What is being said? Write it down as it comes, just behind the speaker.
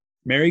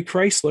Mary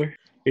Chrysler.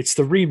 It's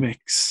the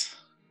remix.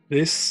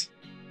 This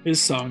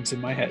is Songs in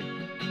My Head.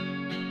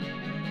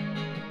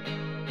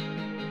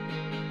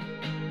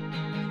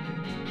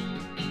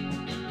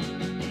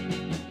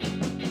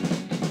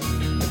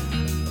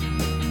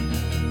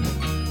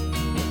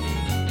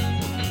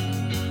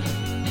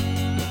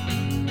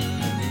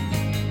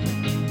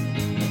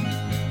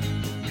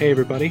 Hey,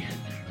 everybody.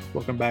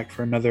 Welcome back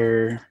for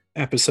another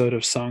episode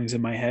of Songs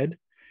in My Head,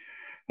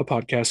 a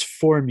podcast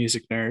for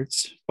music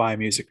nerds by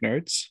music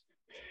nerds.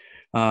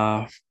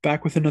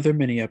 Back with another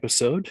mini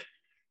episode.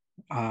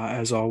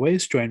 As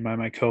always, joined by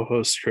my co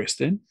host,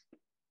 Kristen.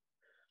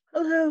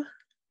 Hello.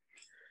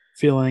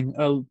 Feeling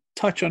a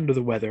touch under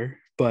the weather,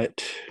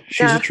 but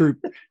she's a Yeah,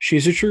 troop.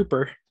 She's a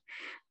trooper.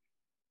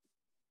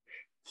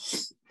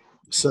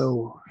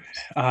 So,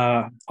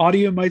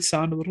 audio might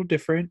sound a little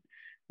different.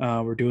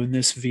 We're doing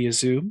this via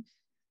Zoom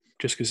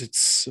just because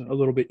it's a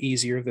little bit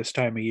easier this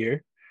time of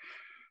year.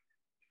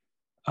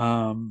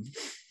 Um,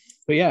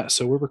 but yeah,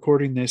 so we're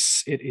recording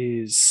this. It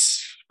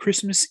is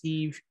Christmas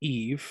Eve.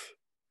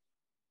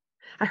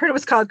 I heard it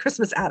was called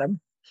Christmas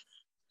Adam.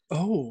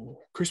 Oh,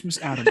 Christmas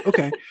Adam.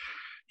 Okay.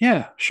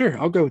 Yeah, sure.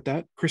 I'll go with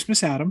that.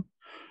 Christmas Adam.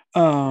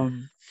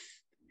 Um,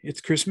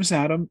 it's Christmas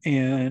Adam,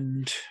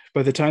 and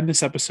by the time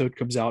this episode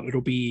comes out, it'll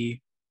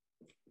be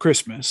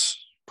Christmas.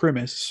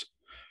 Primus.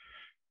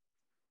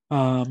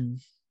 Um,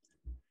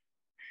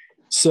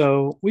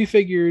 so we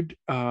figured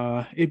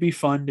it'd be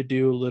fun to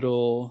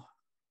do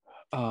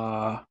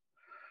uh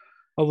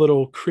a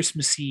little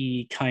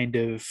Christmassy kind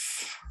of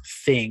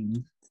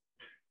thing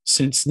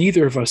since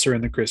neither of us are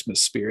in the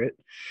Christmas spirit.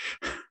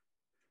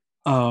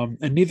 And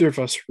neither of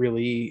us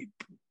really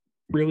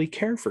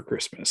care for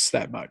Christmas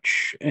that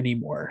much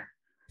anymore.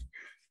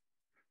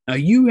 Now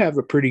you have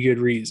a pretty good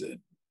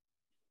reason.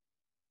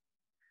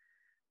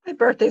 My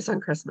birthday's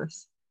on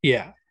Christmas.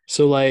 Yeah.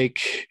 So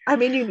like I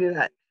mean, you knew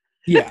that.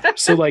 yeah,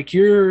 so like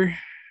you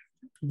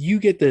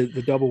get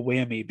the double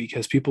whammy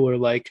because people are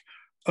like,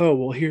 "Oh,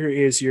 well here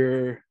is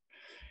your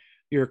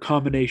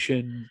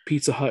combination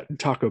Pizza Hut and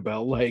Taco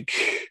Bell. Like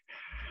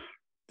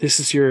this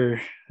is your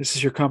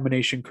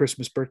combination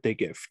Christmas birthday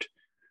gift."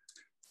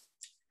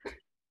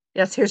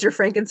 Yes, here's your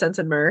frankincense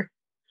and myrrh.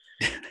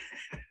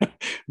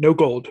 No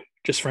gold,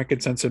 just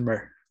frankincense and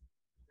myrrh.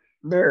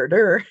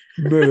 Murder.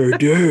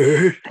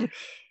 Murder.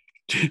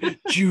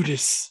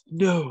 Judas,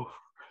 no.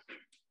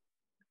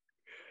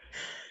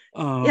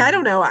 Yeah, I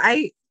don't Um,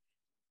 know.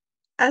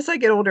 As I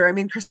get older, I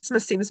mean,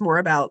 Christmas seems more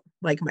about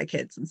like my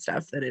kids and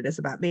stuff than it is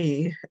about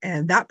me.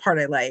 And that part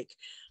I like.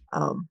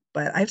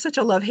 But I have such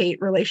a love-hate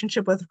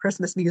relationship with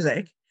Christmas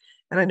music.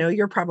 And I know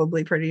you're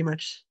probably pretty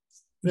much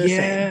the same.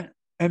 yeah,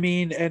 I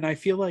mean, and I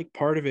feel like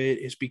part of it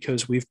is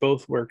because we've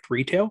both worked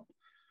retail.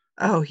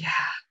 Oh yeah.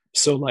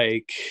 So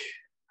like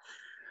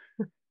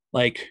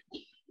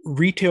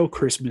retail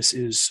Christmas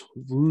is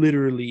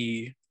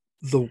literally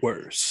the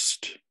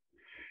worst.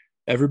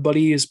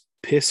 Everybody is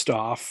pissed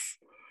off.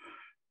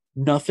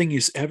 Nothing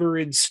is ever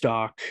in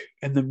stock,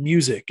 and the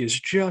music is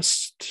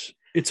just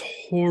it's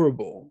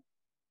horrible.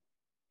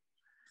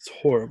 It's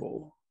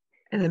horrible.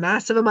 And the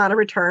massive amount of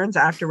returns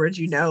afterwards,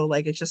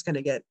 like it's just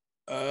gonna get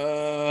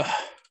Uh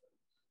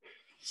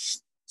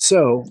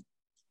so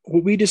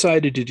what we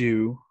decided to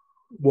do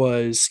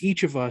was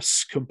each of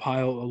us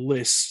compile a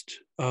list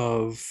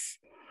of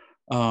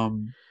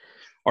um,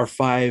 our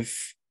five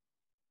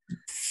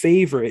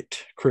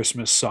favorite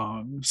Christmas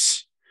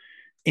songs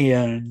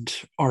and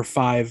our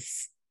five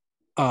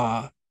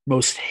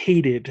most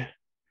hated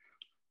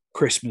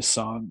Christmas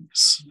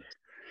songs.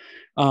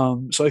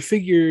 So I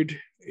figured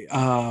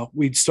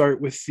we'd start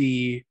with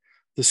the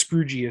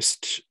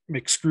Scroogiest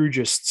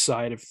McScroogist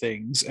side of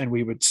things, and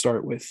we would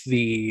start with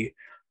the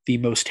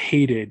most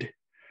hated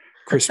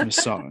Christmas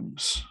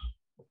songs.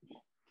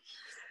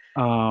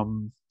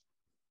 Um,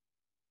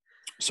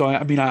 so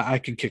I mean, I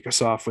can kick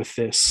us off with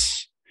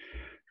this.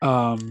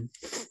 Um,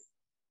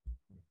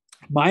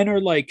 Mine are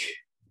like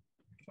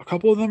a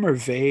couple of them are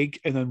vague,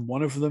 and then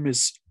one of them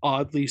is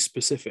oddly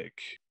specific.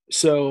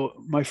 So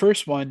my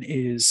first one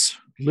is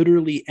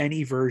literally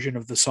any version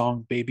of the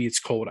song "Baby It's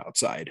Cold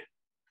Outside."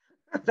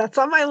 that's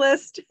on my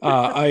list.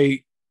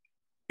 I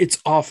It's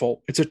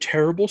awful. It's a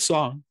terrible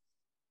song.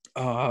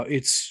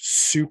 It's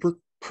super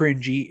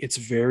cringy. It's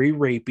very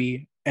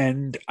rapey,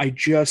 and I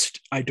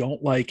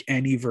don't like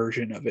any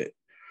version of it.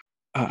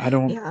 I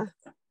don't Yeah.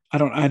 I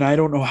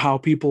don't know how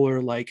people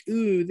are like,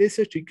 "Ooh, this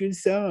is such a good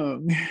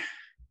song."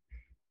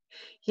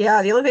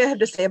 Yeah, the only thing I have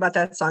to say about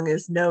that song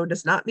is no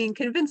does not mean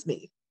convince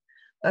me.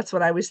 That's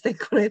what I always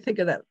think when I think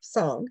of that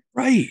song.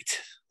 Right.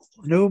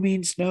 No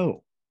means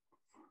no.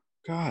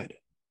 God.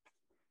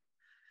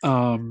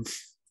 Um,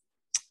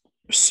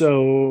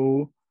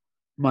 so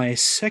my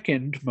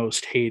second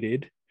most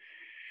hated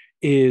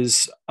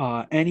is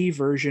any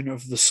version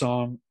of the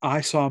song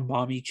 "I Saw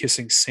Mommy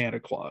Kissing Santa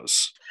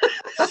Claus."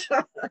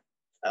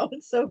 Oh,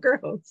 it's so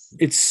gross.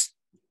 It's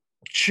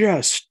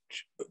just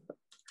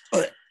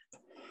uh,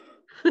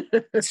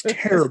 it's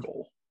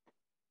terrible.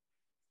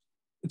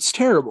 It's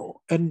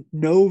terrible, and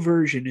no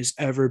version is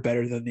ever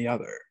better than the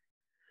other.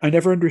 I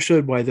never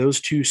understood why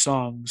those two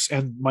songs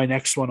and my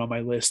next one on my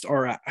list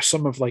are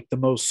some of like the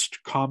most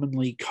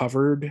commonly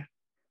covered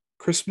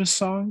Christmas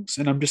songs,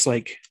 and I'm just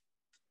like,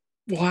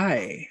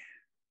 why?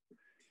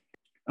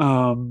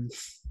 Um,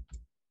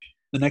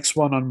 the next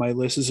one on my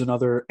list is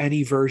another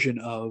any version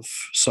of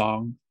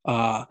song,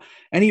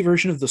 any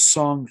version of the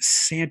song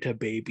Santa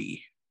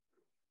Baby.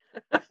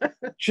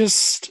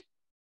 Just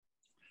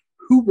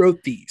who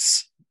wrote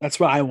these? That's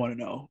what I want to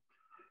know.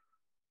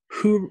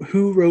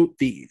 Who wrote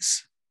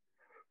these?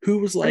 Who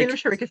was I mean, I'm like,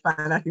 sure we could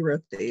find out who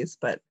wrote these,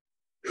 but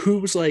who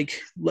was like,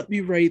 let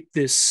me write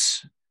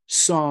this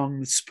song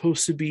that's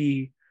supposed to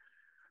be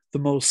the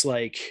most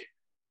like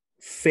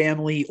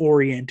family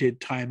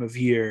oriented time of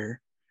year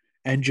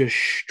and just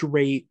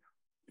straight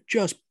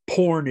just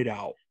pouring it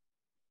out.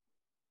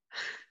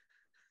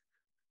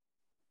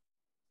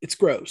 It's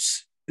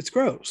gross. It's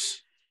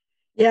gross.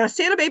 yeah,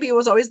 Santa Baby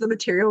was always the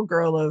material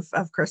girl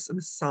of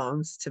Christmas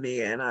songs to me,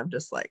 and I'm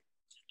just like,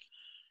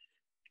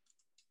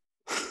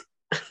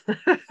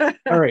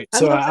 All right, I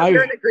so love that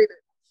we're in agreement.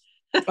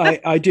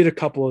 I did a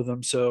couple of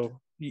them. So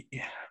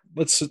yeah,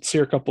 let's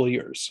hear a couple of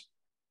yours.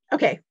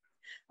 Okay,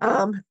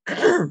 I'm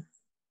gonna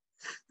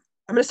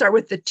start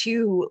with the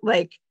two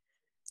like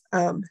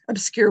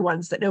obscure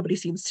ones that nobody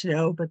seems to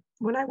know, but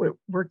when I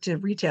worked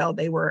in retail,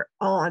 they were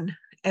on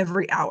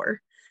every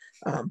hour.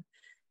 Um,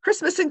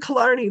 Christmas in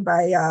Killarney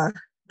by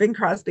Bing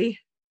Crosby.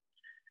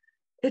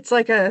 It's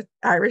like a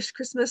Irish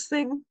Christmas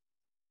thing.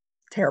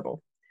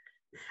 Terrible.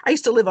 I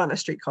used to live on a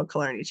street called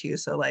Killarney too,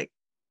 so like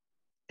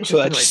it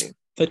So just annoyed me.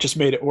 that just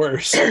made it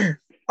worse.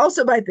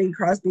 Also by Bing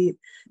Crosby,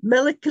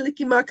 Mele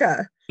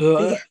Kalikimaka, Uh,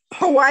 the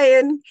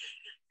Hawaiian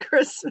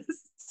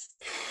Christmas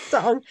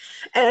song.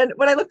 And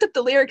when I looked up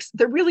the lyrics,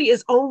 there really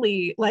is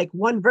only like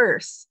one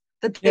verse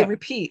that they yeah,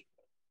 repeat.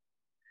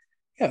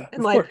 yeah, And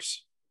of like,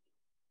 course.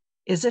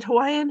 is it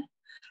Hawaiian?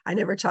 I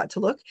never taught to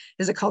look.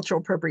 Is it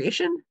cultural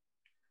appropriation?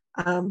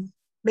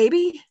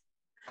 Maybe.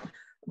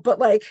 But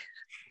like,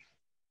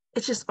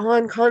 it's just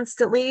on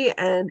constantly,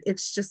 and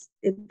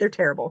they're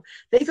terrible.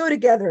 They go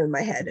together in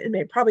my head, and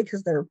probably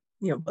because they're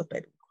both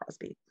by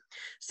Crosby.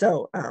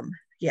 So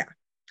yeah.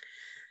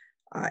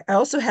 I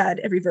also had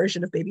every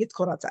version of Baby It's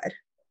Cold Outside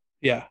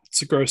Yeah,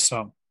 it's a gross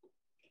song.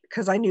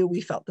 because I knew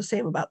we felt the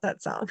same about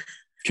that song.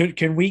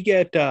 Can we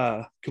get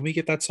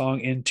that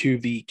song into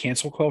the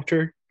cancel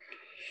culture?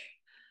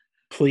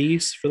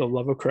 Please, for the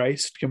love of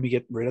Christ, can we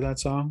get rid of that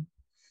song?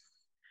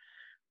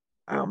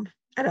 And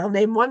I'll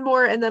name one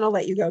more and then I'll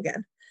let you go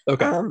again.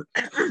 Okay.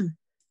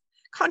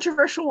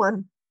 Controversial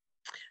one.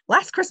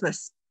 Last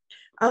Christmas.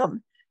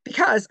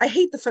 Because I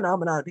hate the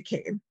phenomenon it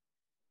became.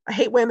 I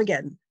hate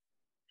Whamageddon.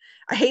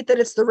 I hate that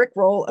it's the Rick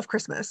roll of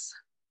Christmas.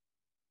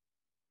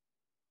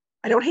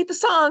 I don't hate the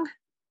song.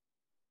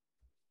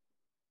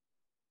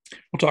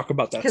 We'll talk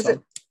about that because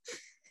song.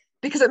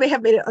 It may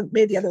have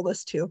made the other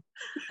list too.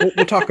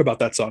 We'll talk about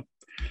that song.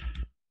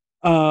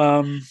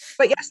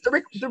 But yes, the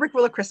Rick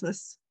roll of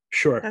Christmas.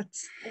 Sure.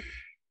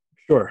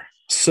 Sure.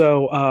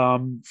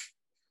 So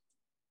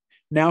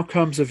now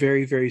comes a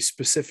very, very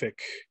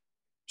specific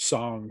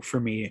song for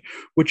me,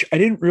 which I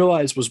didn't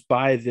realize was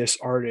by this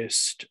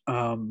artist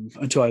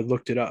until I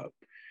looked it up,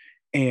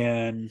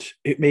 and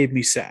it made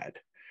me sad.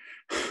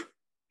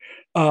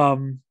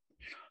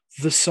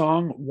 The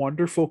song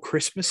 "Wonderful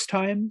Christmas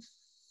Time."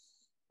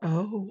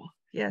 Oh,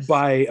 yes.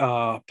 By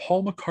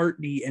Paul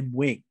McCartney and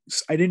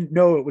Wings. I didn't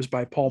know it was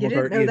by Paul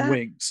McCartney and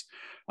Wings.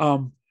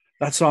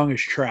 That song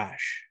is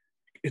trash.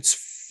 It's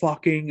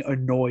fucking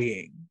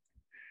annoying.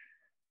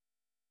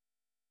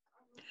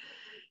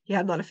 Yeah,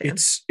 I'm not a fan.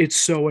 It's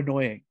so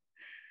annoying.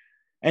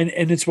 And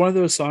it's one of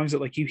those songs that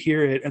like you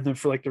hear it and then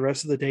for like the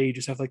rest of the day you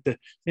just have like the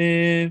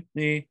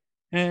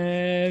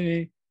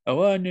a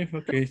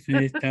wonderful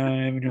Christmas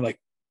time and you're like,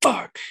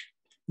 fuck.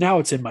 Now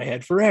it's in my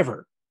head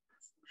forever.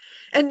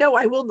 And no,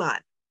 I will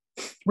not.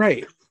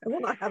 Right. I will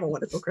not have a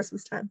wonderful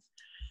Christmas time.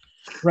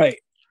 Right.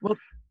 Well,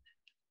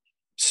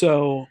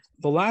 so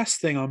the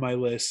last thing on my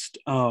list,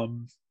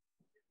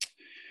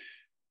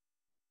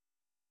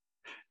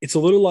 it's a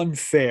little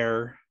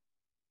unfair,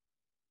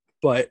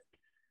 but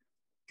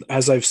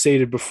as I've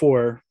stated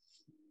before,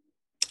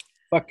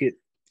 fuck it,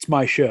 it's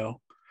my show.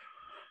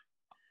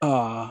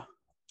 I'll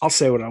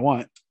say what I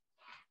want.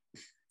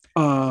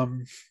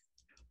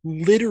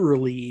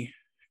 Literally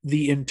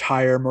the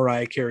entire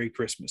Mariah Carey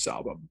Christmas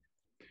album.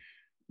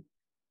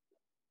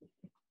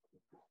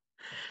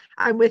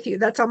 I'm with you.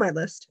 That's on my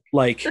list.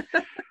 Like,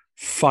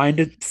 find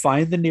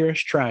the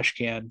nearest trash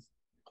can,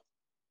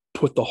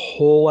 put the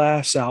whole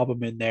ass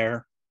album in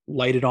there,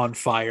 light it on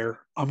fire.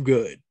 I'm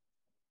good.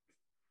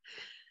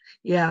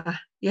 Yeah,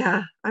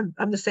 I'm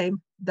the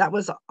same. That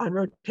was on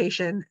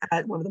rotation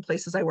at one of the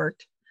places I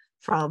worked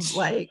from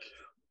like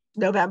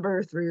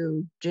November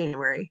through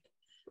January.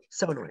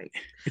 So annoying.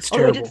 It's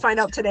Although terrible. I did find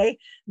out today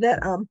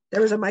that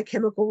there was a My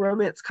Chemical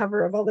Romance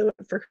cover of All They Want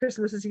for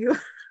Christmas Is You.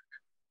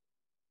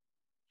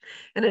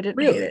 And I didn't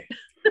hate it.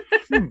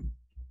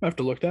 I have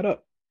to look that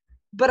up.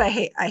 But I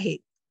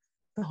hate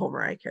the whole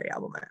Mariah Carey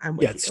album. I'm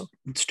with you.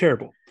 It's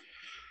terrible.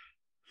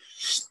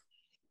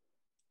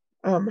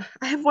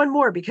 I have one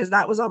more because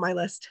that was on my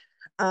list.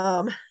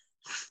 Um,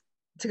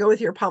 to go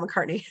with your Paul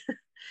McCartney.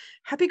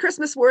 Happy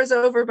Christmas, War is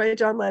Over by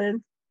John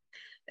Lennon.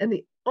 And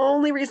the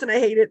only reason I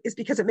hate it is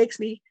because it makes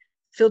me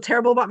feel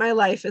terrible about my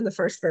life in the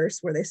first verse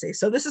where they say,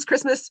 "So this is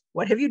Christmas.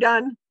 What have you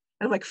done?" And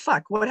I'm like,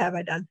 fuck, what have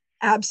I done?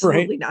 Right.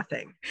 Absolutely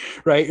nothing.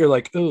 Right. You're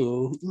like,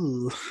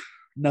 oh,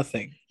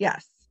 nothing.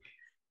 Yes.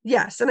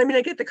 Yes. And I mean,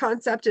 I get the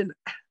concept and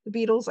the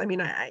Beatles. I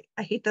mean, I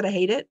hate that I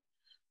hate it,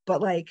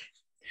 but like,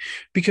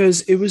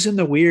 Because it was in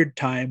the weird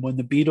time when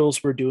the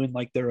Beatles were doing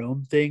like their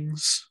own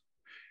things.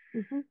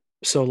 mhm.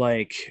 So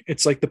like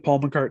it's like the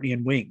Paul McCartney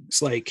and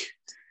Wings. Like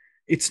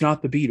it's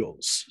not the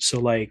Beatles. So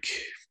like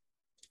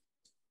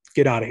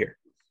get out of here.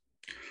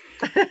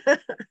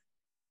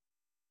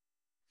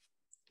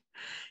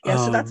 Yeah,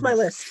 so that's Um my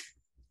list.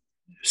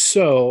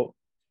 so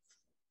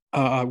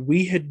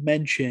we had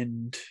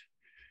mentioned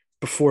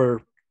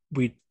before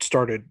we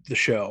started the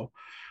show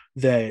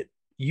that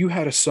you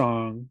had a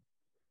song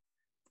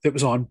that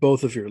was on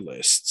both of your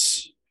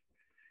lists.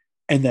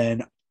 And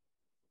then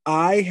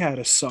I had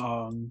a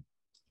song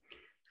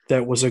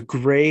that was a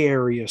gray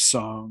area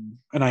song,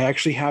 and I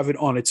actually have it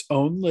on its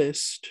own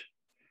list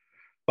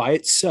by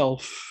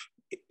itself.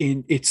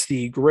 In it's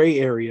the gray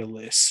area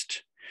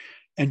list.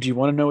 And do you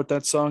want to know what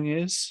that song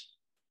is?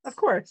 Of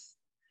course.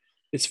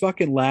 It's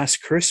fucking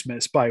Last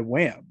Christmas by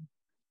Wham.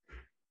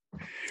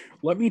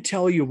 Let me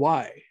tell you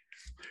why.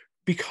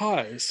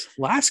 Because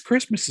Last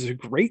Christmas is a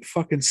great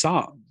fucking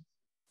song.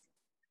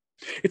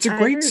 It's a I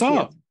great agree with you.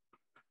 song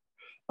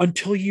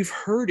until you've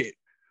heard it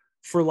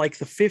for like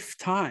the fifth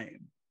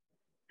time.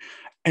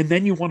 And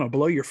then you want to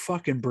blow your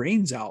fucking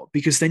brains out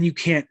because then you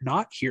can't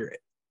not hear it.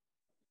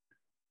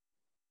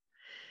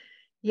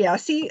 Yeah,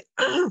 see,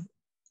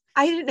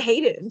 I didn't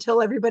hate it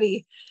until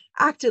everybody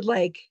acted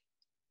like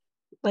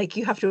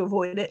you have to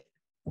avoid it.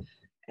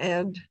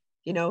 And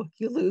you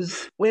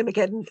lose Wham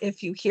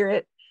if you hear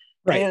it.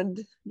 Right. And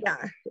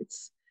yeah,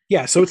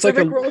 Yeah. So it's it's the like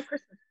Rick Roll of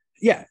Christmas.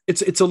 yeah,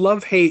 it's a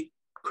love hate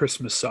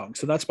Christmas song.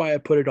 So that's why I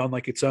put it on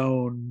like its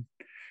own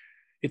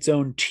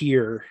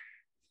tier.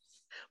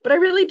 But I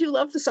really do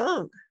love the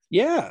song.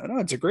 Yeah, no,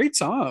 it's a great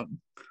song.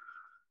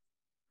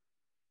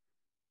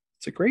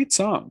 It's a great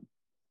song.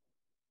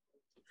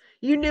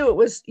 You knew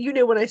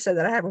when I said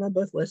that I had one on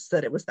both lists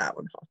that it was that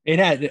one. Huh? It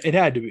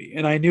had to be.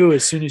 And I knew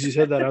as soon as you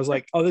said that, I was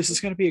like, oh, this is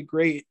gonna be a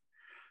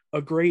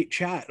great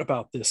chat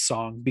about this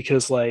song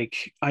because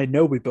like I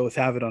know we both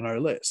have it on our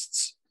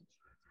lists.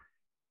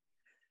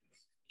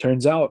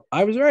 Turns out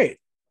I was right.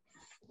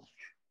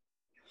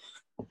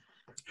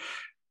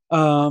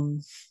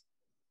 Um,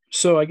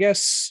 so I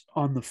guess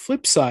on the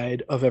flip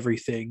side of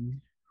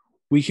everything,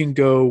 we can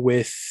go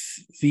with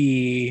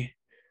the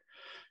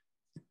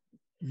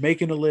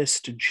making a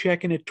list and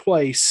checking it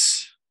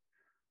twice.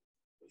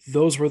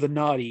 Those were the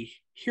naughty.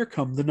 Here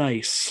come the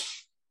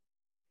nice.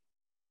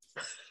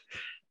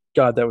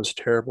 God, that was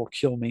terrible.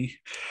 Kill me.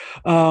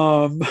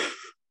 Um,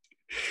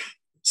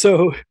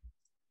 so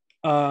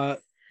uh,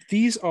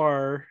 these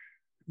are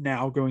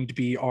now going to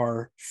be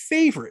our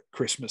favorite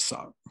Christmas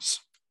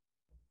songs.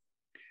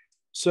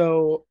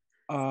 So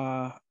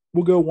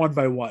we'll go one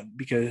by one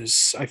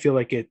because I feel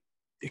like it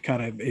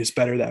kind of is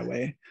better that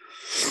way.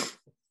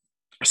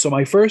 So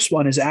my first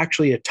one is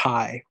actually a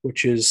tie,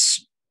 which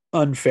is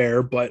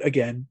unfair, but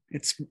again,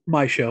 it's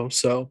my show,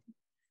 so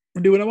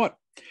I'm doing what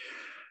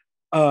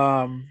I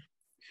want. Um,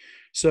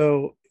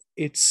 so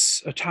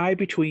it's a tie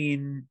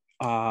between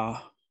the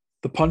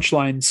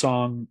Punchline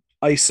song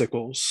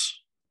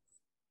 "Icicles,"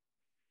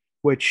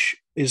 which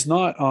is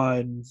not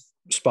on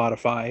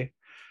Spotify,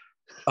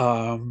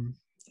 um,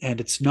 and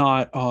it's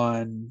not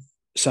on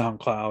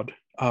SoundCloud.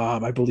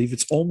 I believe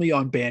it's only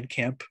on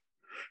Bandcamp,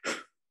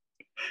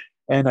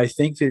 and I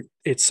think that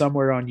it's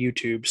somewhere on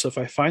YouTube. So if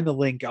I find the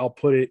link, I'll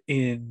put it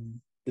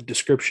in the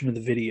description of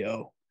the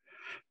video.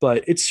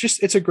 But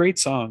it's a great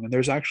song, and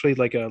there's actually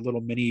like a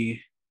little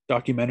mini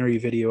documentary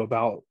video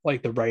about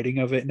like the writing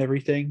of it and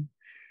everything.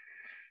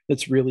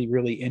 That's really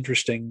really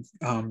interesting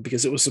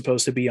because it was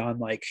supposed to be on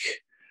like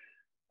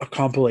a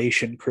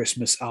compilation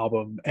Christmas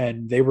album,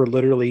 and they were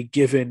literally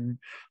given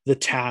the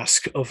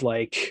task of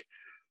like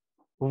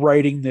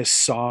writing this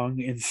song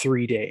in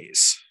 3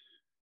 days.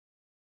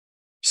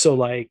 So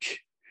like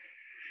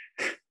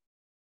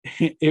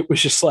it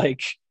was just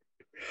like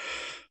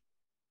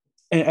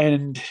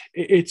and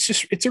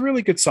it's a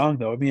really good song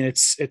though. I mean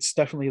it's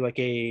definitely like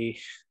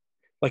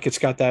it's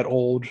got that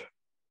old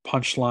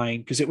punchline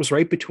because it was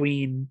right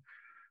between,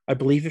 I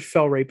believe it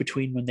fell right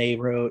between when they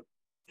wrote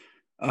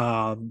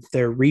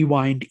their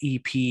Rewind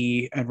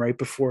EP and right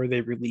before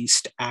they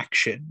released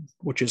Action,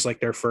 which is like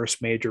their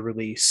first major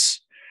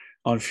release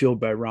on Fueled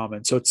by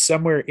Ramen. So it's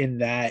somewhere in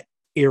that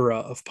era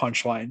of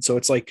Punchline. So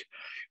it's like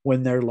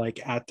when they're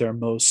like at their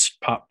most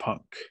pop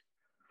punk.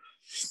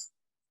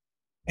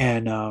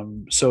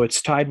 And so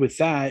it's tied with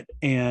that.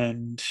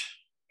 And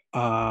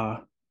uh,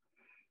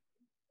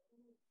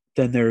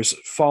 then there's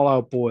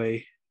Fallout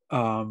Boy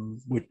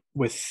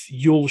with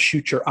You'll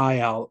Shoot Your Eye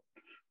Out,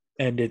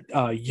 and it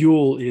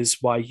Yule is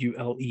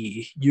Yule,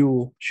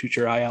 Yule Shoot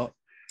Your Eye Out.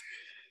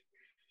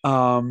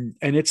 And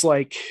it's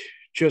like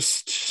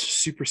just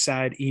super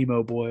sad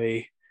emo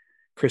boy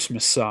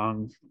Christmas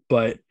song,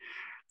 but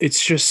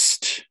it's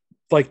just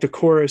like the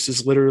chorus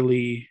is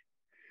literally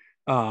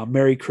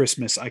Merry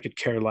Christmas, I could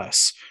care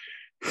less.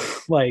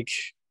 Like,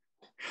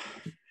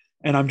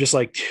 and I'm just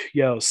like,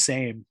 yo,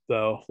 same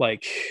though.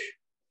 Like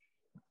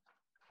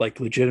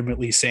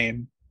legitimately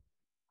same.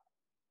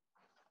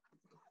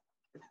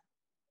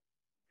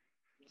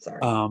 Sorry.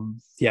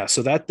 Yeah,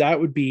 so that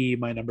would be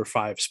my number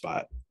five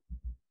spot.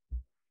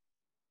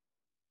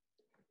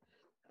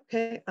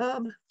 Okay.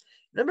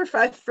 Number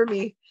five for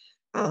me,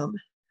 um,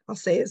 I'll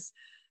say is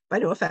by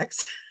No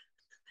Effects.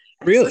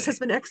 Xmas has Really?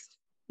 been next.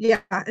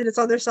 Yeah, and it's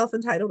on their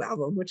self-entitled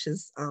album, which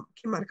is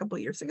came out a couple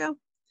years ago.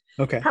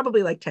 Okay.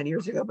 Probably like 10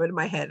 years ago, but in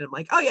my head, I'm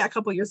like, oh yeah, a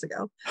couple years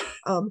ago.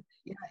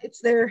 Yeah,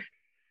 it's their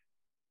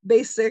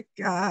basic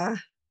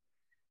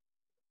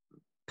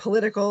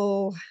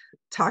political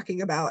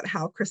talking about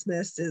how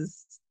Christmas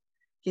is,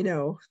 you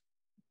know,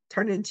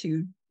 turned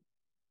into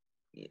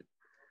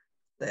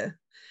the,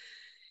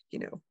 you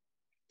know,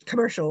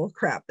 commercial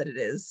crap that it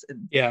is,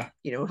 and Yeah.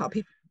 how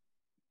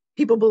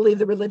people believe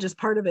the religious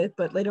part of it,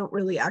 but they don't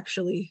really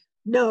actually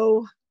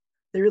know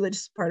the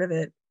religious part of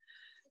it.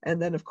 And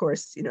then, of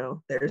course,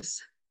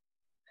 there's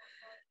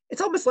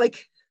it's almost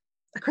like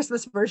a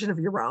Christmas version of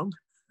You're Wrong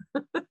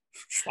in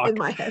Fuck.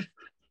 my head.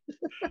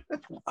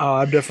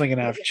 I'm definitely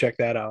gonna But have to check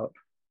that out.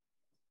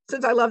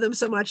 since I love them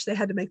so much, they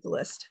had to make the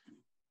list.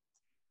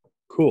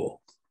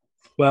 Cool.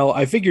 Well,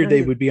 I figured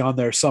they Okay. would be on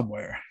there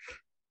somewhere.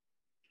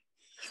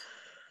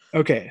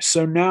 Okay,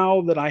 so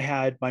now that I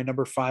had my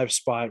number five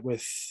spot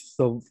with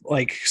the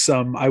like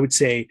some, I would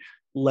say,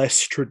 less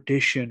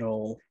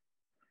traditional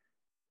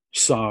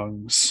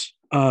songs,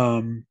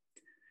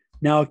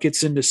 now it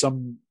gets into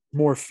some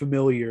more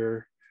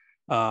familiar.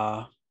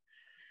 Uh,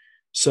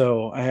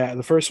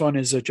 the first one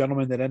is a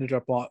gentleman that ended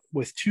up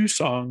with two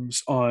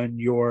songs on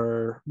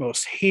your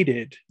most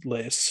hated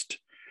list,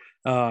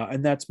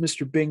 and that's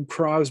Mr. Bing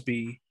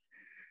Crosby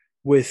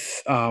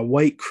with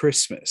White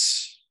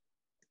Christmas.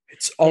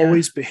 It's Yeah.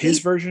 always been his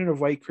See, version of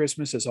White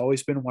Christmas has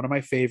always been one of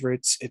my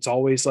favorites. It's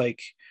always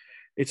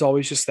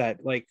just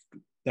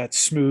that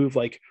smooth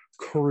like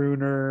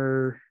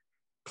crooner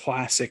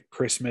classic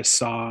Christmas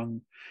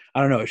song. I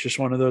don't know. It's just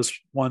one of those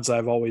ones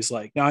I've always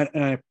liked. Now,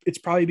 it's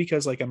probably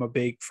because like I'm a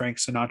big Frank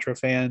Sinatra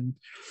fan,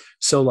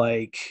 so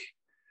like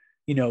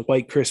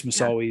White Christmas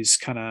yeah, always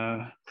kind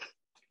of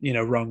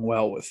rung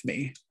well with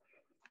me.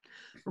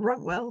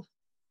 rung well.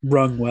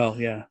 Rung well,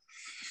 yeah.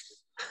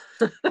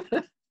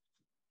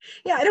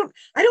 Yeah,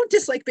 I don't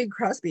dislike Bing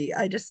Crosby.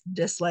 I just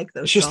dislike It's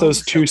those just those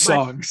songs two so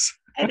much. songs.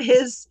 And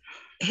his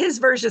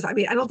versions, I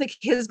mean, I don't think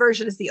his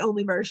version is the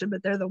only version,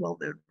 but they're the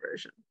well-known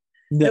version.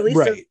 At least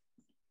Right.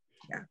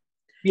 yeah.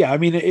 Yeah, I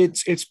mean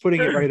it's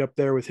putting it right up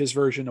there with his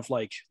version of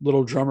like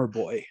Little Drummer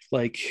Boy.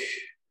 Like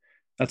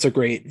that's a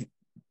great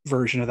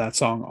version of that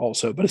song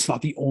also, but it's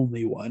not the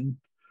only one.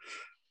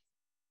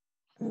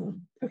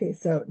 Okay,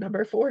 so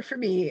number four for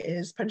me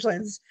is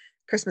Punchline's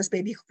Christmas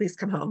Baby Please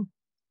Come Home,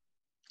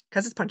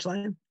 because it's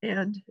Punchline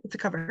and it's a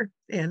cover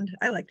and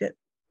I liked it.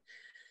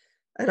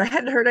 And I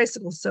hadn't heard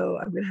Icicle, so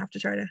I'm gonna have to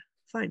try to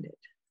find it.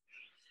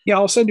 Yeah,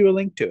 I'll send you a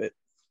link to it.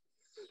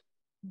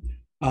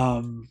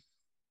 Um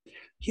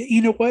yeah,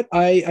 you know what?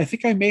 I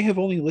think I may have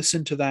only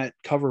listened to that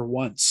cover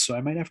once, so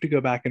I might have to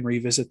go back and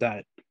revisit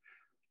that.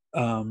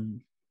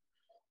 Um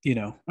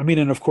I mean,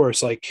 and of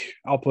course, like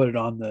I'll put it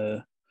on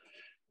the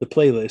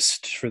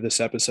playlist for this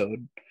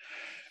episode.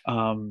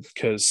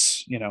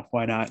 Because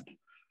why not?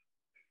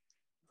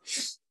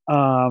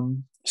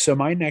 So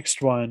my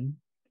next one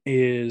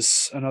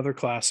is another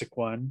classic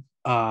one.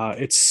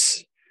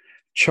 It's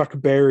Chuck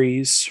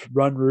Berry's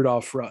Run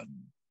Rudolph Run.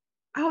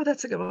 Oh,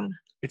 that's a good one.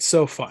 It's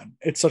so fun.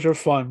 It's such a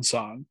fun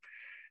song.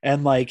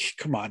 And like,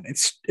 come on,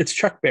 it's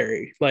Chuck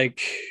Berry.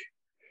 Like,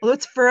 Well,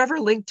 it's forever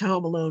linked to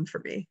Home Alone for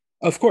me.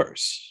 of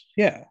course.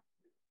 Yeah.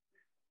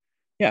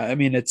 Yeah. I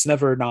mean, it's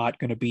never not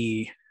gonna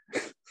be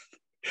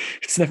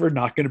it's never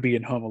not gonna be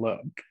in Home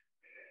Alone.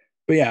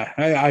 But yeah,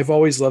 I've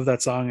always loved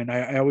that song, and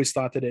I always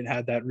thought that it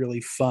had that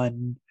really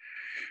fun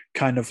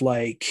kind of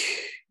like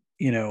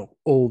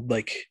old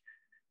like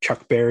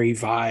Chuck Berry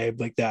vibe,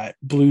 like that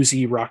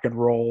bluesy rock and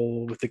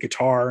roll with the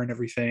guitar and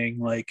everything.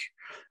 Like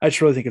I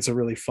just really think it's a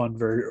really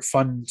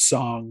fun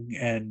song,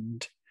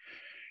 and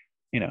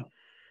you know,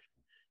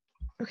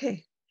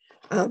 Okay.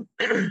 Um,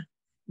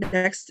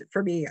 next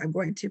for me, I'm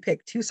going to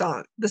pick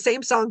the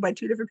same song by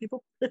two different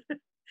people.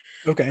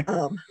 okay,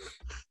 um,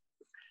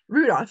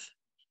 Rudolph,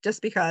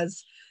 just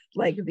because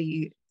like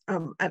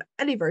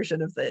any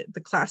version of the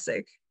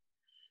classic.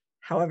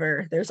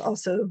 However, there's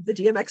also the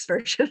DMX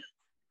version,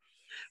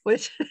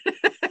 which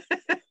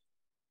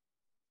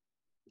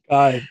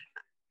God,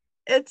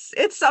 it's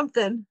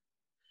something.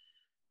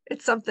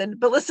 It's something.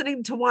 But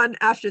listening to one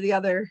after the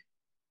other,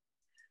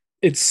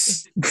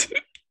 it's it's,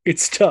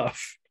 it's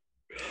tough.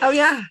 oh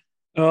yeah,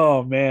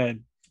 Oh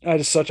man, that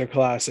is such a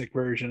classic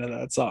version of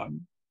that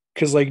song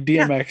because like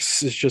yeah,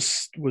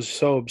 DMX was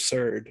so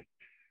absurd.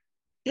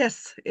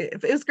 yes,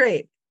 it was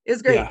great. It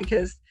was great Yeah.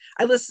 because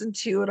I listened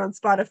to it on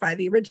Spotify,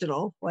 the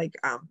original, like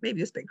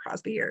maybe it's Bing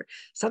Crosby or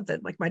something.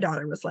 Like my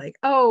daughter was like,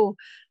 "Oh,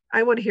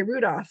 I want to hear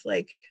Rudolph,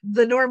 like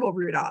the normal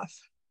Rudolph."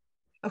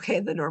 Okay,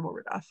 the normal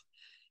Rudolph.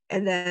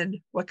 And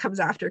then what comes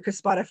after? Because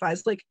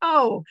Spotify's like,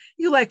 "Oh,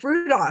 you like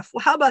Rudolph?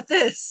 Well, how about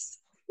this?"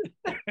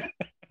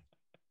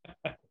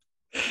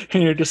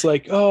 And you're just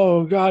like,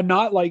 oh God,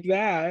 not like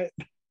that.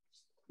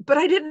 But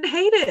I didn't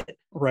hate it.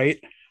 Right.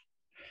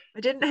 I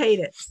didn't hate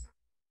it.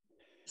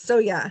 So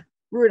yeah,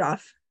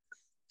 Rudolph,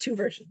 two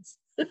versions.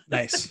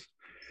 Nice.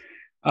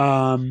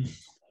 Um,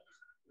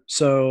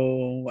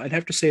 so I'd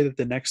have to say that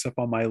the next up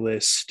on my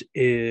list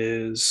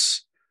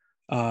is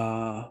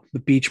the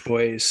Beach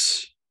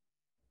Boys,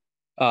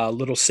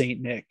 Little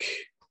Saint Nick.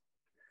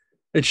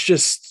 It's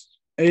just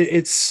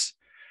it's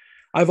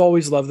I've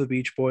always loved the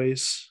Beach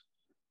Boys,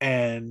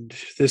 and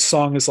this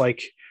song is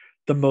like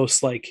the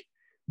most like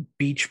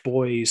Beach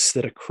Boys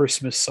that a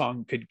Christmas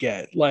song could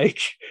get.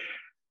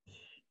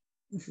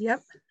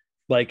 Yep.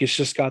 Like it's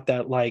just got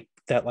that like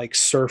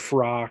surf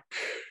rock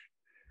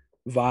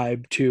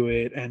vibe to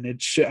it, and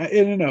I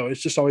don't know,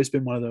 it's just always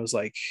been one of those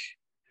like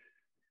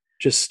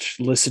just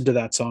listen to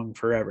that song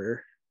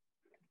forever.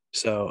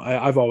 So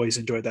I've always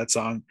enjoyed that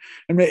song.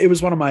 I mean, it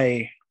was one of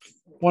my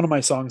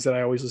songs that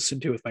I always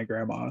listened to with my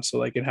grandma. So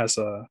like it has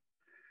a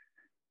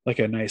like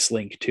a nice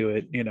link to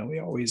it. You know, we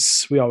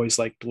always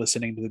liked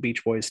listening to the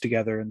Beach Boys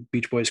together, and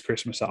Beach Boys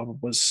Christmas album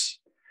was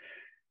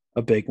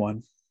a big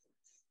one.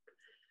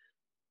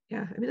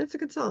 Yeah, I mean that's a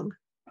good song.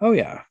 Oh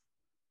yeah.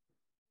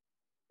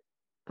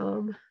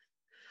 Um,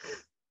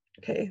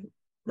 okay,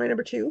 my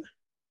number two.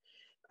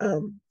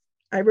 Um,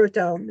 I wrote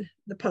down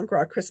the Punk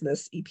Rock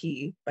Christmas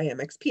EP by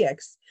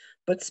MXPX,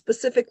 but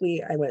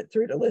specifically I went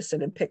through to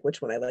listen and pick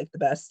which one I like the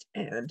best,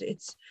 and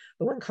it's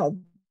the one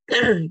called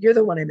 "You're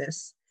the One I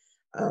Miss,"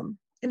 and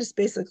it's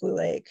basically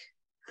like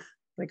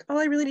all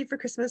I really need for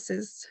Christmas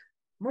is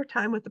more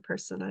time with the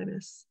person I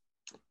miss,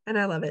 and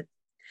I love it.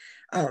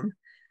 Um,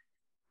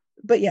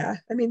 but yeah,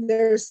 I mean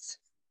there's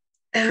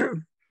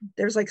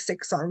like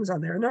 6 songs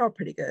on there, and they're all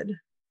pretty good.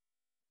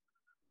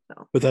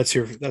 So But that's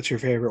your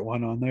favorite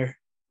one on there.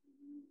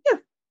 yeah,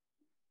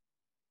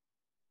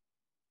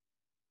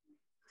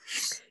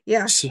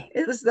 yeah, So,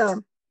 it was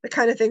the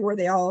kind of thing where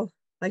they all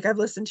like I've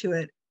listened to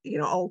it,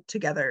 all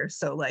together.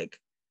 So like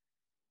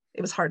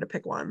it was hard to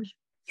pick one,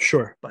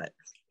 sure. but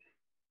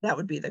that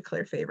would be the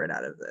clear favorite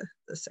out of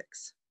the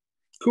 6.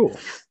 Cool.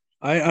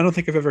 I don't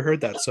think I've ever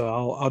heard that, so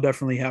I'll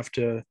definitely have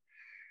to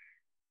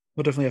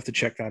we'll definitely have to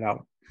check that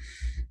out.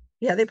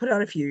 Yeah, they put it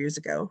out a few years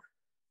ago.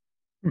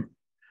 Hmm.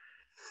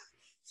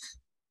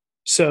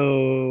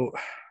 So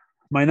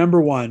my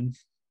number one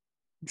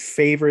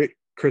favorite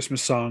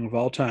Christmas song of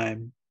all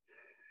time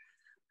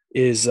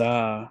is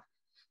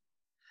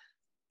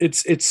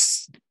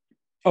it's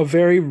a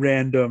very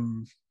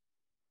random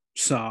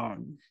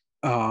song.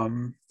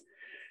 Um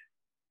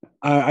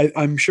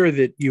I'm sure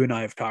that you and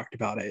I have talked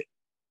about it,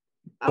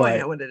 Oh, I but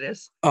know what it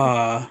is.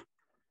 uh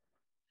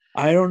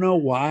I don't know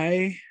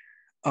why.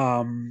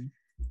 Um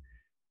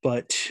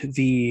but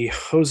the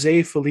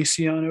Jose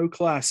Feliciano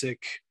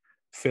classic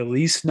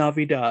Feliz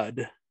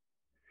Navidad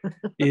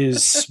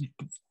is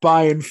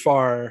by and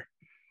far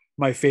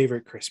my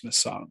favorite Christmas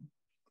song.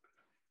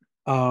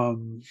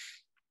 Um,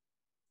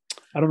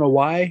 I don't know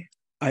why.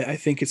 I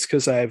think it's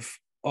because I've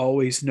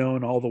always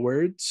known all the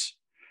words.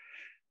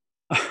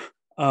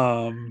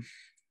 um,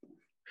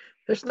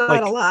 There's not a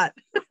like, lot.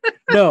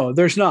 no,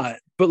 there's not.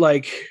 But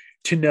like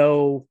to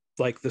know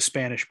like the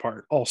Spanish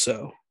part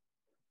also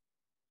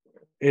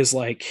is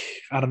like,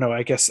 I don't know.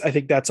 I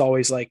think that's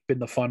always like been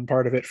the fun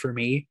part of it for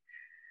me.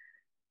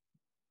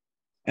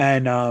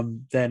 And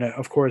then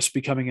of course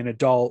becoming an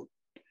adult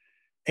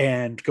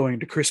and going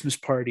to Christmas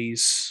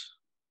parties,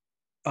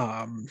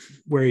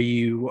 where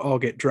you all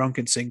get drunk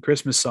and sing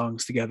Christmas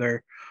songs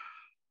together.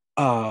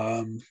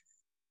 Um,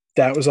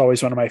 that was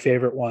always one of my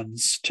favorite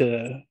ones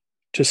to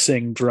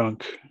sing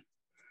drunk.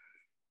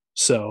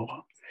 So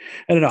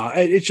I don't know.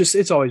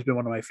 It's always been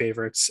one of my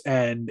favorites,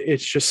 and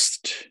it's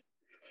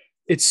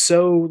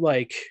so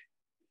like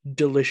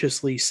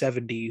deliciously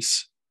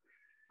 70s,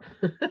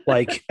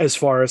 like as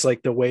far as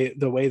like the way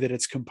that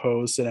it's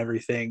composed and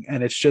everything.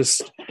 And it's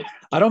just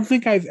I don't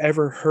think I've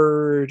ever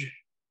heard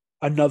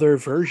another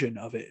version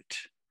of it,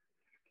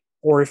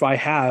 or if I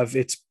have,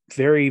 it's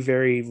very,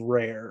 very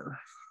rare.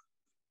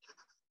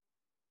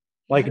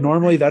 Yeah, Like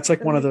normally I that's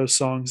like one of really, those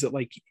songs that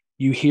like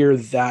you hear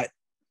that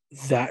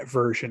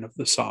version of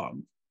the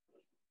song.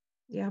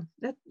 yeah,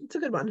 that's a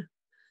good one.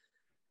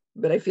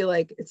 But I feel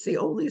like it's the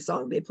only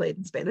song they played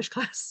in Spanish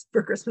class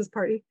for Christmas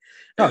party.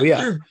 Oh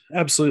yeah, Like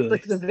absolutely.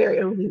 the very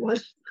only one.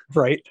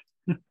 Right.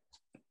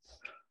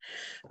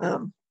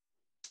 Um,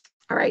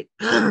 all right.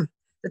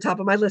 The top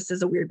of my list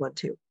is a weird one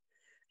too.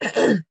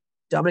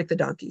 Dominic the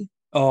Donkey.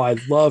 Oh, I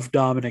love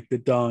Dominic the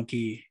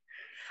Donkey.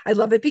 I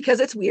love it because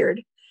it's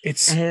weird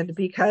It's and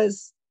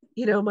because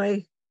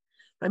my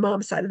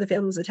mom's side of the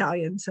family was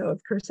Italian, so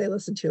of course I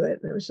listened to it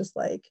and it was just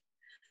like,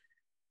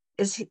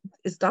 is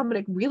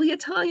Dominic really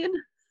Italian,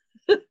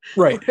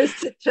 right. or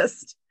is it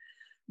just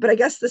but I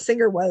guess the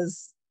singer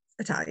was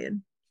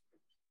Italian.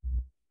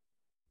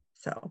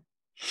 So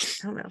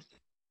I don't know.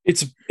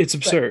 It's But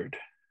absurd.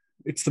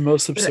 It's the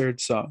most but absurd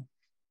song.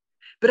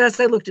 but as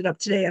I looked it up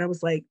today, and I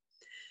was like,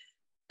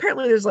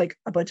 apparently there's like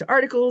a bunch of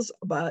articles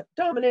about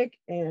Dominic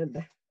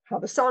and how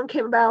the song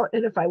came about.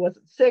 And if I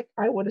wasn't sick,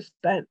 I would have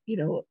spent,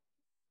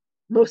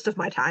 most of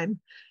my time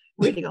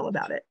reading all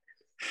about it.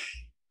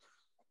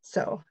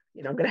 So,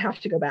 I'm going to have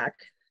to go back.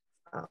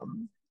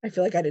 I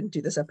feel like I didn't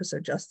do this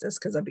episode justice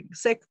because I'm being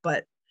sick,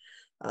 but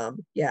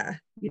yeah,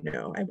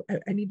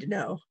 I need to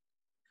know.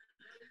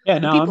 Yeah, The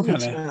no, people I'm need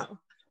kind to of know.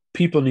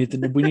 people need to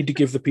know. We need to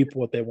give the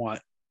people what they want.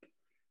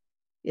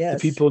 The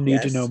Yes, people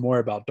need to know yes, more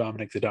about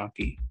Dominic the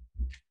Donkey.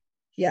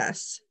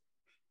 yes.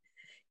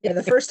 Yeah,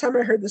 the first time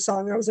I heard the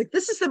song, I was like,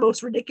 this is the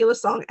most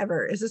ridiculous song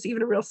ever. Is this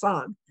even a real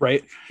song?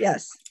 Right?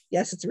 Yes,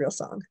 yes, it's a real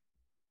song.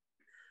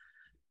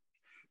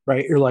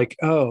 Right? You're like,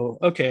 oh,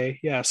 okay,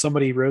 yeah,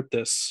 somebody wrote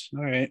this.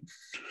 All right.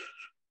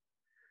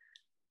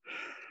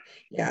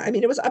 Yeah, I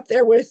mean, it was up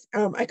there with,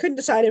 I couldn't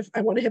decide if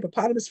I want a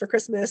hippopotamus for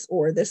Christmas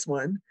or this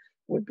one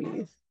would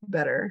be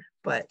better,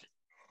 but it's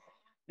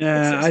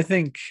Yeah, this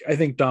one. I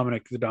think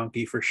Dominic the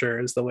Donkey for sure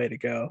is the way to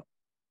go.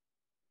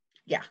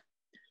 Yeah,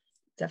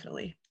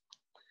 definitely.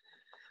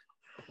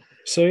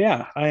 So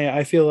yeah,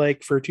 I feel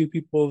like for two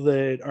people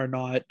that are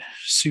not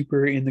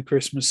super in the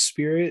Christmas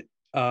spirit,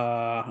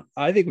 I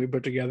think we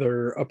put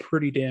together a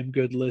pretty damn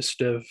good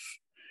list of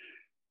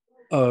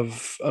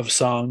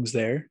songs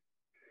there.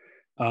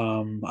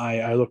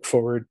 I look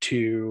forward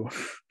to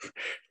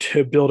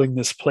to building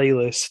this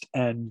playlist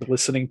and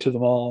listening to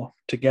them all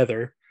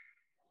together.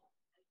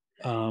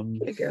 Here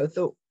you go.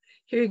 So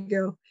here you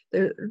go.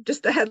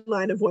 Just the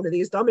headline of one of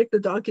these: Dominic the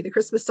Donkey, the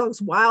Christmas songs,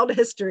 wild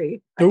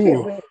history. I can't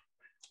Ooh, wait.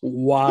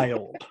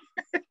 wild,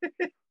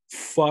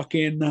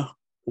 fucking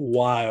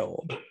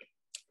wild.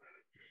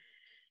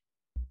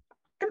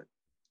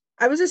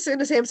 I was just going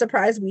to say I'm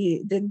surprised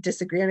we didn't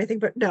disagree or anything,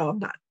 but no, I'm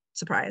not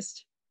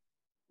surprised.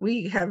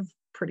 We have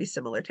pretty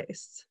similar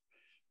tastes.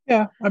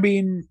 Yeah, I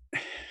mean,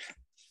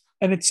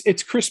 and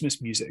it's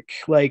Christmas music.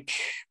 Like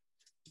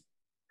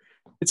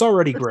it's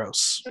already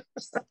gross.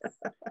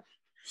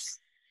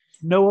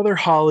 No other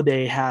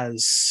holiday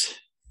has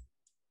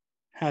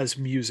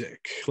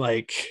music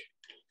like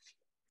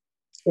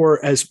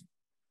or as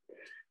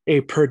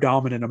a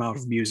predominant amount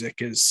of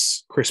music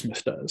as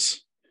Christmas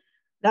does.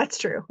 That's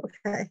true.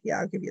 Okay, yeah,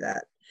 I'll give you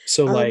that.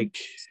 So Um, like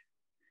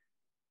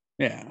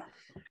yeah.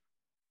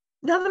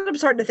 Now that I'm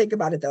starting to think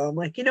about it, though, I'm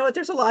like, you know what?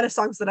 There's a lot of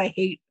songs that I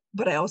hate,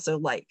 but I also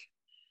like,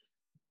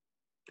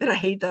 and I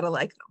hate that I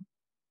like them.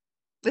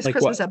 This Like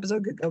Christmas what?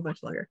 episode could go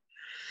much longer.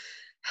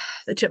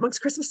 The Chipmunks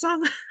Christmas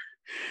song.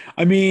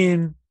 I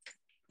mean,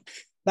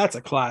 that's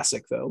a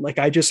classic though. Like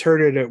I just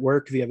heard it at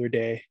work the other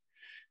day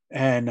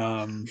and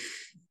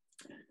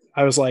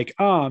I was like,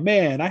 "Oh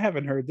man, I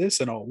haven't heard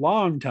this in a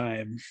long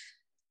time."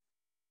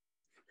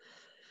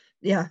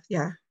 Yeah,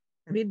 yeah.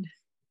 I mean,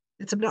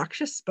 it's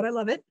obnoxious, but I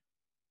love it.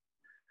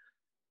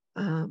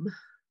 Um,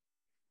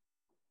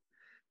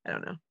 I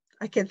don't know.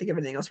 I can't think of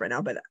anything else right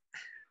now, but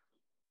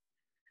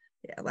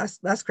yeah,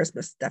 last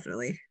Christmas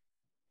definitely.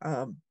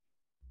 Um,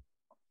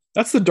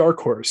 That's the dark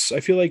horse. I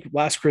feel like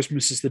Last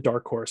Christmas is the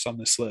dark horse on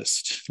this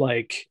list.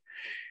 Like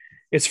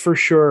it's for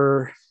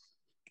sure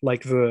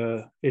like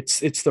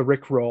it's the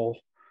Rick roll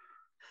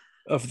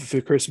of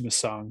the Christmas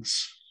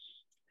songs.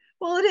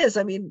 well, it is.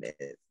 I mean,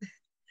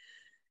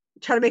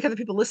 try to make other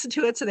people listen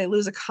to it so they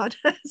lose a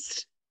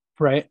contest.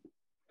 Right?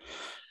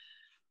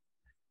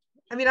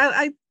 I mean,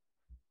 I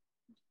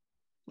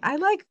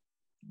like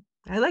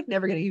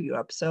Never Gonna Give You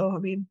Up. So I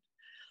mean,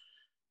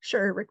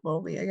 sure, Rick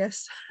Moley, I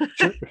guess.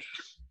 Sure.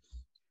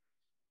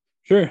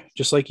 Sure.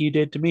 Just like you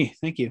did to me.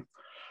 Thank you.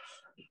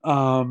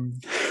 Um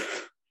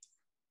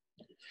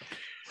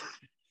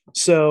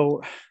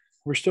so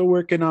we're still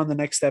working on the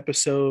next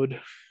episode.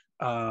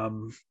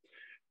 Um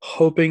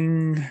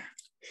hoping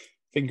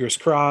fingers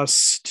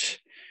crossed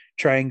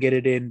try and get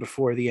it in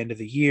before the end of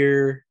the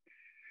year.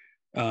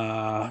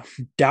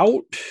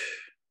 Doubt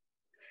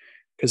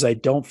because I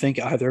don't think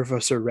either of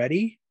us are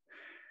ready.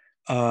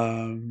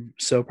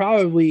 So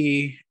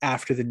probably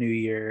after the new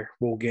year,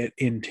 we'll get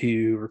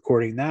into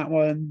recording that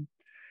one.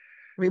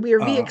 I mean, we are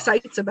being Uh,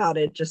 excited about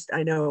it. Just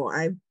I know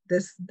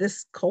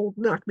this cold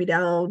knocked me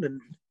down,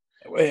 and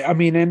I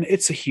mean, and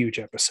it's a huge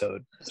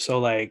episode. So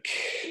like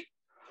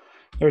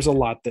there's a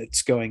lot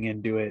that's going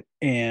into it.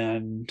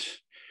 And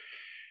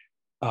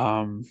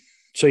um,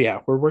 so yeah,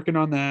 we're working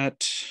on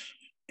that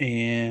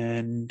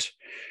and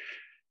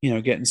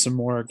getting some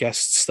more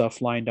guest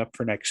stuff lined up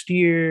for next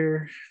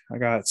year. I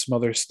got some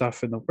other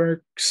stuff in the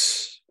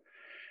works.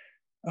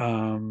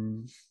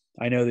 Um,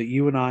 I know that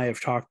you and I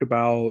have talked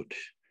about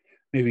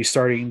maybe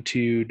starting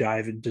to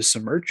dive into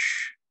some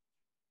merch.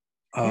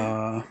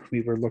 yeah,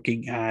 We were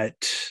looking at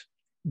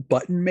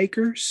button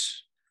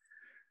makers,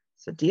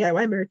 so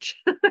DIY merch.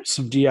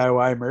 some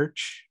DIY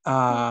merch,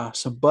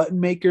 some button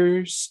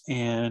makers,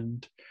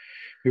 and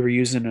we were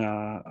using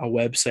a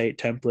website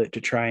template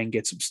to try and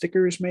get some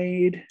stickers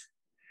made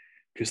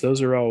because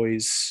those are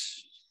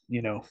always,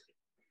 you know,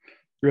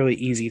 really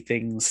easy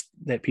things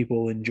that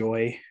people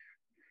enjoy.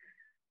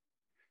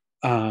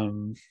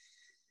 Um,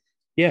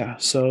 yeah,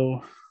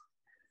 so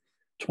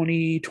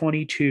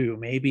 2022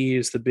 maybe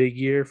is the big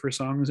year for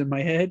songs in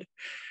my head.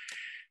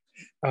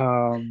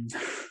 Um,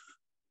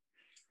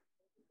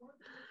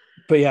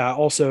 but yeah,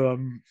 also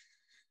I'm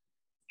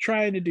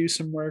trying to do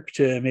some work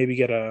to maybe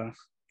get a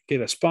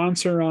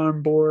sponsor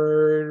on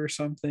board or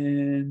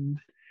something,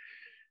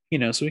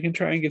 so we can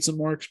try and get some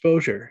more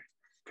exposure.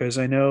 Because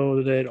I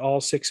know that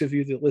all six of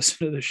you that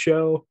listen to the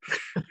show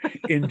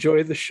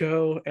enjoy the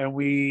show, and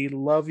we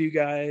love you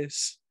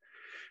guys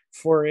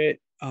for it.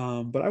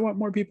 But I want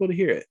more people to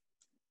hear it.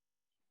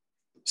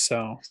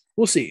 So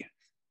we'll see.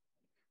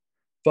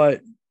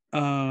 But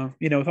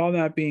with all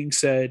that being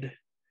said,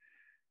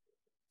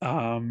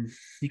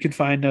 you can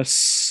find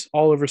us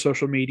all over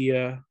social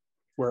media.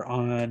 We're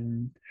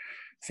on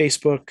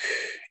Facebook,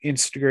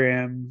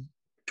 Instagram,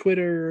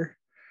 Twitter,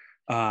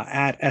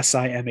 at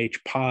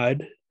SIMH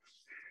Pod.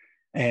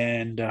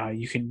 And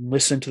you can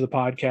listen to the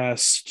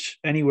podcast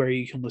anywhere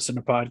you can listen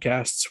to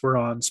podcasts. We're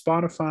on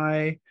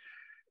Spotify,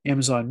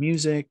 Amazon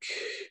Music,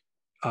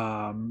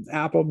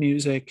 Apple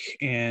Music,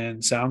 and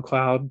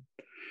SoundCloud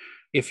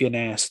if you're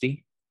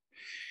nasty.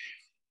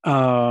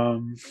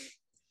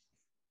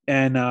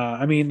 And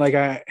I mean, like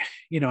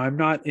I'm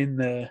not in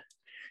the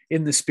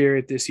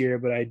spirit this year,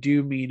 but I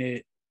do mean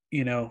it.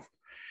 I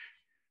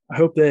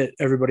hope that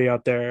everybody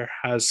out there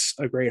has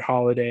a great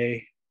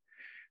holiday.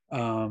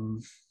 Um,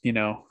 you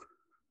know,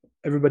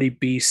 Everybody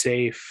be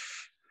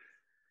safe,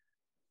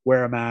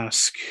 wear a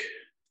mask,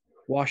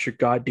 wash your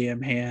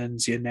goddamn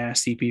hands, you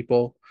nasty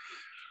people.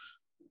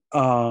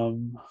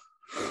 Um,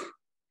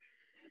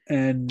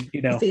 and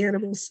The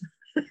animals.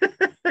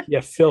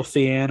 yeah,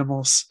 filthy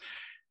animals.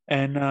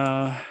 And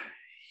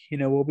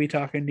we'll be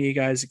talking to you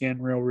guys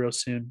again real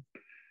soon.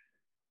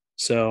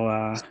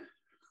 So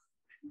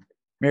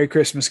Merry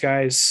Christmas,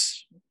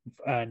 guys,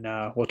 and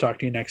we'll talk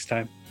to you next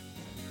time.